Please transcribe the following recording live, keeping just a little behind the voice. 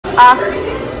Are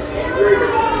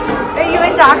you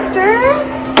a doctor?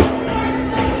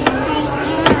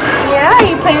 Yeah, are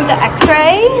you playing with the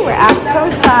x-ray? We're at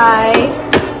COSI.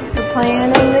 We're playing in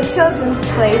the children's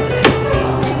place.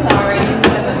 Sorry.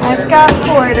 I've got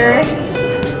Porter.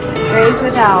 Ray's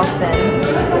with Allison.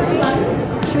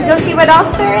 Should we go see what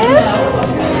else there is?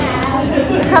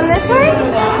 Come this way?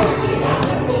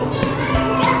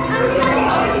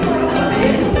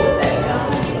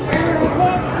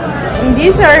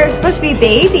 These are supposed to be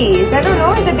babies. I don't know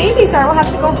where the babies are. We'll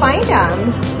have to go find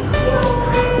them.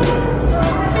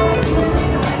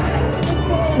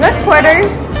 Look, Porter.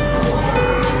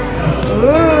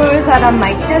 Ooh, is that a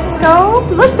microscope?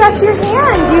 Look, that's your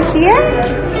hand. Do you see it?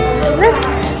 Look.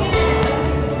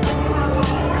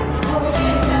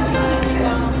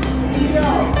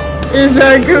 Is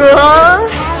that cool?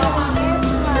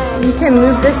 You can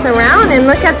move this around and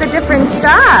look at the different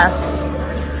stuff.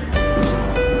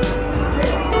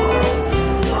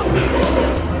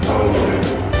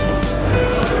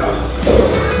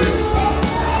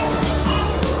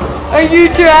 Are you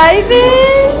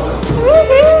driving?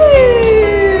 Woohoo!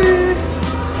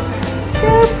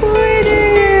 Go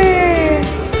Porter!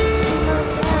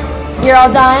 You're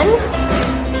all done?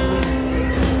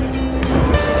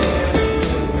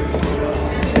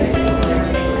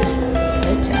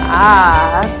 Good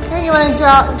job. Here, you want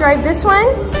to drive this one?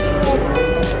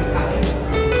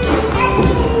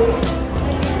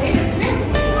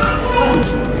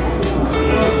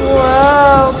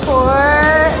 Whoa, Porter.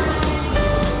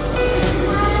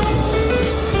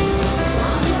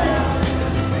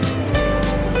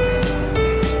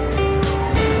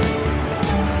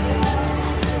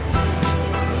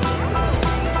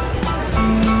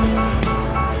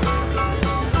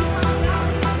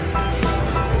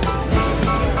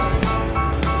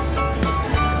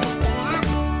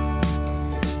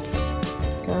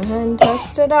 And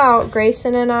test it out.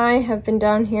 Grayson and I have been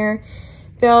down here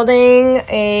building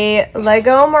a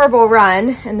Lego marble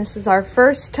run, and this is our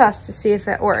first test to see if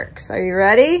it works. Are you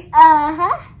ready?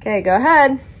 Uh-huh. Okay, go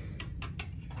ahead.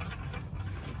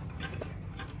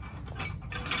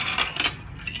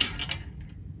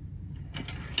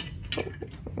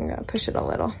 I'm gonna push it a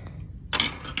little.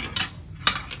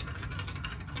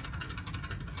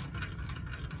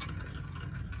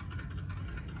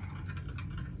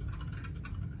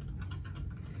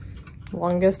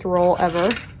 Longest roll ever.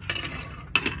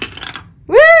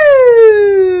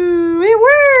 Woo! It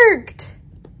worked!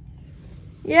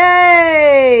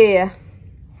 Yay!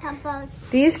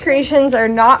 These creations are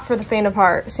not for the faint of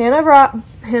heart. Santa brought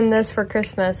him this for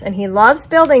Christmas, and he loves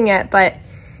building it, but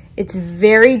it's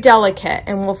very delicate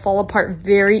and will fall apart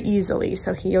very easily,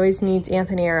 so he always needs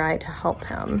Anthony or I to help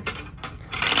him.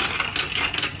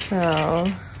 So...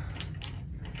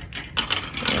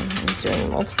 he's doing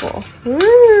multiple.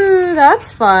 Woo,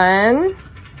 that's fun.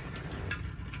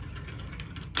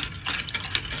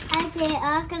 Are they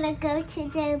all gonna go to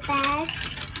their beds?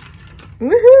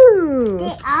 Woohoo!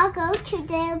 They all go to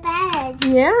their beds.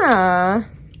 Yeah.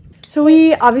 So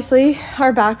we obviously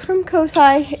are back from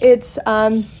COSI. It's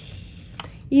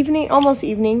evening, almost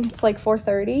evening. It's like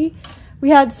 4:30. We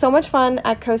had so much fun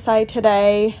at COSI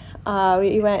today.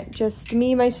 We went just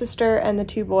me, my sister, and the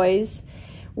two boys.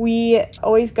 We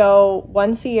always go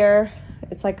once a year.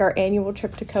 It's like our annual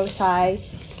trip to COSI.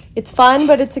 It's fun,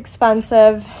 but it's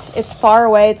expensive. It's far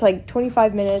away. It's like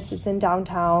 25 minutes. It's in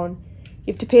downtown.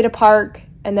 You have to pay to park,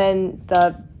 and then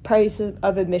the price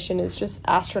of admission is just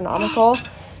astronomical.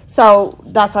 So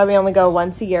that's why we only go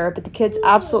once a year, but the kids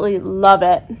absolutely love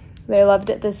it. They loved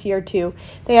it this year too.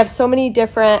 They have so many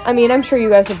different, I mean, I'm sure you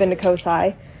guys have been to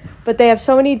COSI, but they have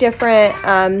so many different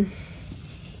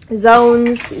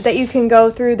zones that you can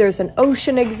go through. There's an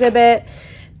ocean exhibit.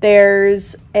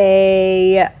 There's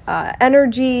a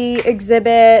energy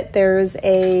exhibit. There's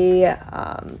a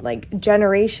like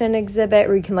generation exhibit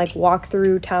where you can like walk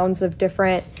through towns of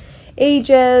different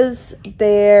ages.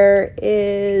 There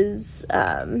is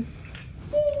I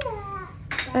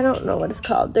don't know what it's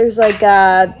called. There's like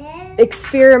a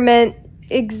experiment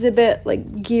exhibit,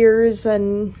 like gears,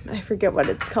 and I forget what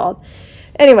it's called.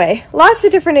 Anyway, lots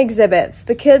of different exhibits.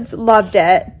 The kids loved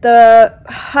it. The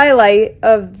highlight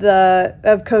of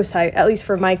COSI, at least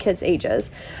for my kids'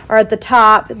 ages, are at the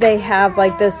top. They have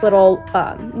like this little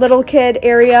little kid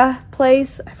area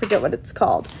place. I forget what it's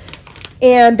called.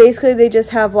 And basically they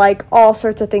just have like all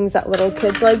sorts of things that little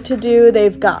kids like to do.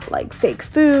 They've got like fake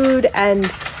food and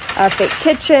a fake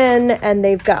kitchen, and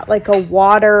they've got like a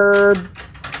water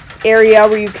area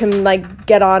where you can like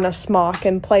get on a smock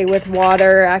and play with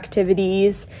water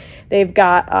activities. They've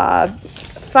got a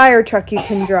fire truck you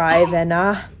can drive, and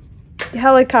a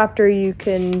helicopter you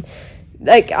can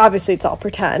like, obviously it's all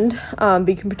pretend, but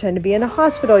you can pretend to be in a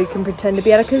hospital, you can pretend to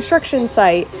be at a construction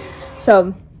site.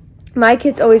 So my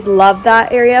kids always loved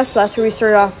that area, so that's where we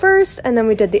started off first, and then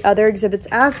we did the other exhibits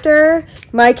after.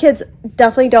 My kids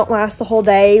definitely don't last the whole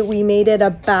day. We made it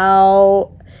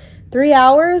about 3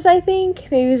 hours, I think.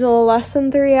 Maybe it's a little less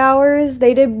than 3 hours.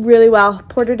 They did really well.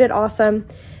 Porter did awesome,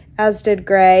 as did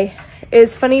Gray.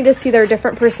 It's funny to see their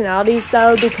different personalities,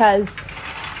 though, because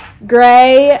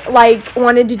Gray, like,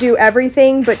 wanted to do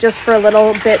everything, but just for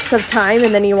little bits of time,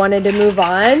 and then he wanted to move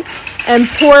on. And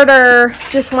Porter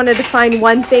just wanted to find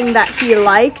one thing that he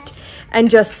liked and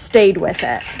just stayed with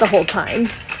it the whole time.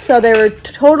 So they were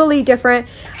totally different.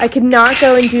 I could not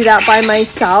go and do that by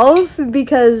myself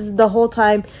because the whole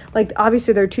time, like,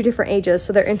 obviously they're 2 different ages,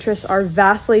 so their interests are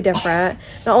vastly different.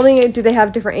 Not only do they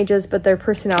have different ages, but their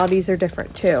personalities are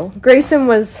different too. Grayson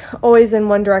was always in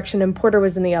one direction and Porter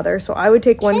was in the other. So I would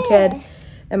take one kid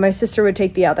and my sister would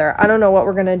take the other. I don't know what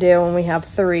we're gonna do when we have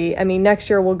 3. I mean, next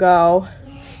year we'll go,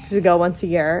 because we go once a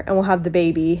year, and we'll have the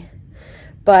baby.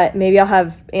 But maybe I'll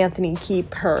have Anthony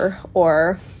keep her,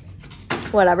 or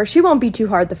whatever. She won't be too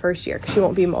hard the first year because she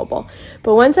won't be mobile.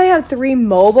 But once I have 3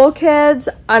 mobile kids,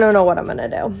 I don't know what I'm gonna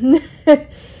do.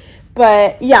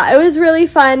 But yeah, it was really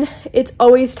fun. It's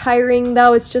always tiring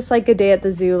though. It's just like a day at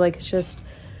the zoo. Like, it's just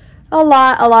a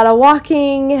lot of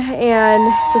walking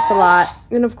and just a lot.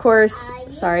 And of course,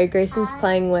 sorry, Grayson's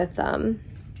playing with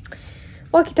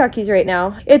walkie-talkies right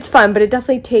now. It's fun, but it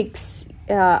definitely takes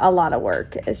a lot of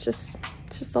work. It's just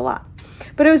a lot.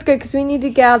 But it was good because we need to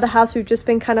get out of the house. We've just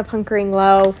been kind of hunkering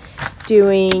low,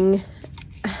 doing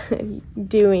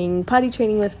potty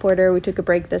training with Porter. We took a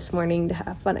break this morning to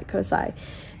have fun at COSI.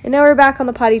 And now we're back on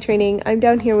the potty training. I'm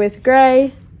down here with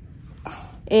Gray,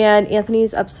 and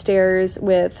Anthony's upstairs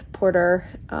with Porter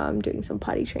doing some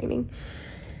potty training.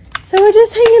 So we're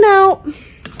just hanging out.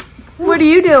 What are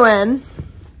you doing?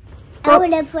 I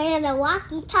want to play on the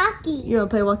walkie-talkie. You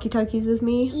want to play walkie-talkies with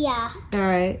me? Yeah. All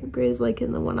right. Gray's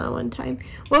liking the one-on-one time.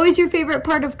 What was your favorite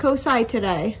part of COSI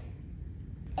today?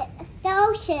 The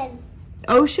ocean.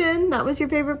 Ocean? That was your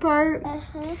favorite part?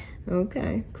 Uh-huh.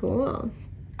 Okay, cool.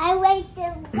 I went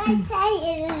the right side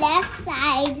and the left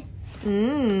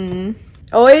side.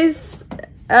 Always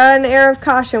an air of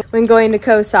caution when going to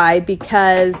COSI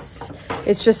because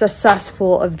it's just a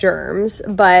cesspool of germs.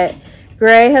 But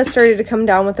Gray has started to come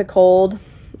down with a cold.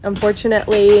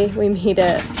 Unfortunately, we made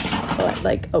it,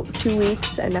 what, 2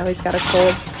 weeks, and now he's got a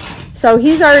cold. So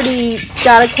he's already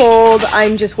got a cold.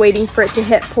 I'm just waiting for it to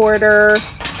hit Porter.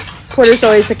 Porter's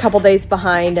always a couple days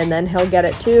behind, and then he'll get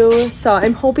it too. So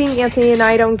I'm hoping Anthony and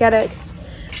I don't get it.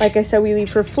 Like I said, we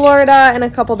leave for Florida in a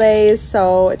couple days,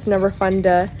 so it's never fun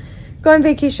to go on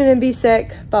vacation and be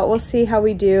sick, but we'll see how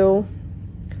we do.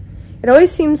 It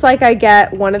always seems like I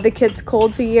get one of the kids'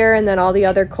 colds a year, and then all the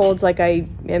other colds like I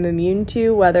am immune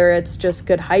to, whether it's just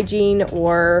good hygiene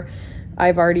or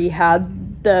I've already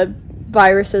had the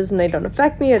viruses and they don't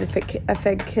affect me, or they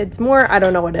affect kids more. I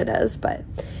don't know what it is, but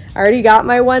I already got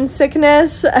my one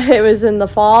sickness. It was in the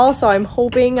fall, so I'm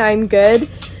hoping I'm good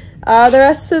the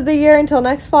rest of the year until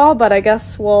next fall, but I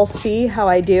guess we'll see how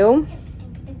I do.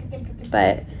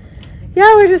 But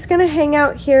yeah, we're just gonna hang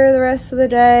out here the rest of the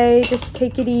day, just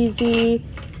take it easy,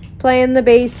 play in the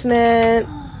basement,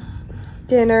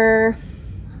 dinner.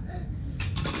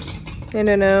 I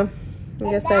don't know.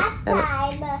 I guess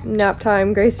nap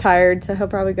time. Gray's tired, so he'll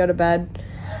probably go to bed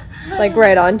like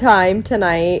right on time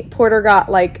tonight. Porter got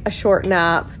like a short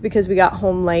nap because we got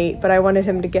home late, but I wanted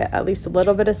him to get at least a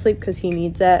little bit of sleep because he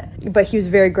needs it. But he was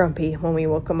very grumpy when we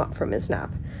woke him up from his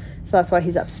nap. So that's why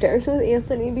he's upstairs with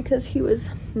Anthony, because he was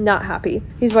not happy.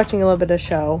 He's watching a little bit of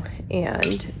show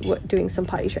and doing some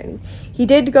potty training. He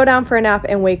did go down for a nap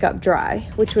and wake up dry,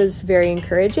 which was very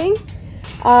encouraging.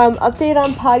 Update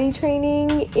on potty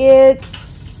training.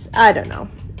 I don't know.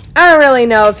 I don't really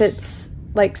know if it's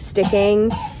like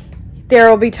sticking.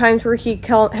 There will be times where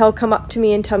he'll come up to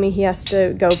me and tell me he has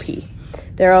to go pee.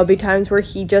 There will be times where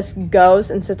he just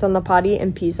goes and sits on the potty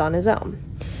and pees on his own.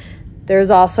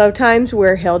 There's also times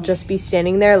where he'll just be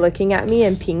standing there looking at me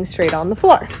and peeing straight on the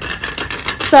floor.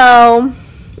 So,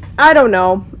 I don't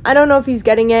know. I don't know if he's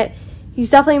getting it. He's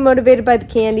definitely motivated by the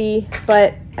candy,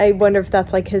 but I wonder if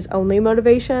that's like his only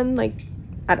motivation. Like,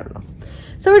 I don't know.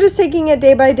 So we're just taking it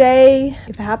day by day.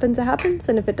 If it happens, it happens.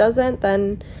 And if it doesn't,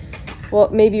 then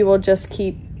maybe we'll just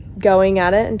keep going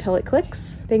at it until it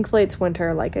clicks. Thankfully, it's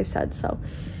winter, like I said, so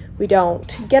we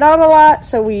don't get out a lot,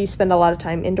 so we spend a lot of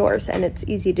time indoors, and it's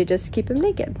easy to just keep him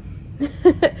naked.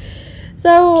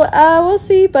 So we'll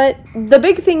see, but the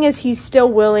big thing is he's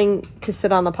still willing to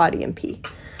sit on the potty and pee.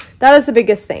 That is the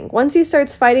biggest thing. Once he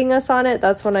starts fighting us on it,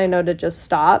 that's when I know to just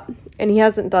stop. And he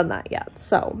hasn't done that yet.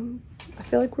 So I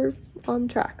feel like we're on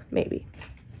track, maybe.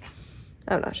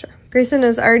 I'm not sure. Grayson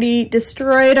has already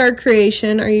destroyed our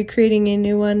creation. Are you creating a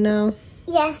new one now?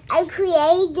 Yes, I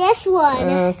created this one.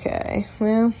 Okay,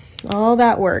 well, all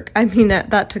that work. I mean,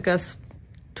 that took us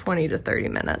 20 to 30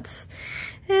 minutes.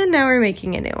 And now we're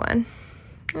making a new one.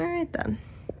 All right, then.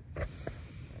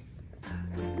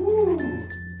 Woo.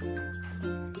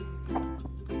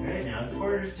 All right, now it's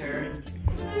Porter's turn.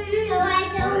 No, I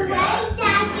don't like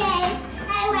that game.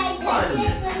 I like a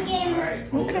different game. All right,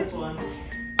 hold this one.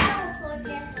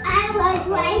 I was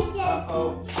like this.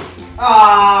 Uh-oh. Oh,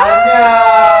 I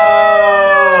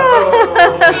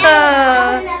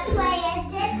want to play a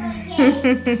different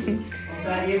game. no!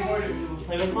 Daddy and Porter,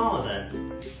 play with Mama then.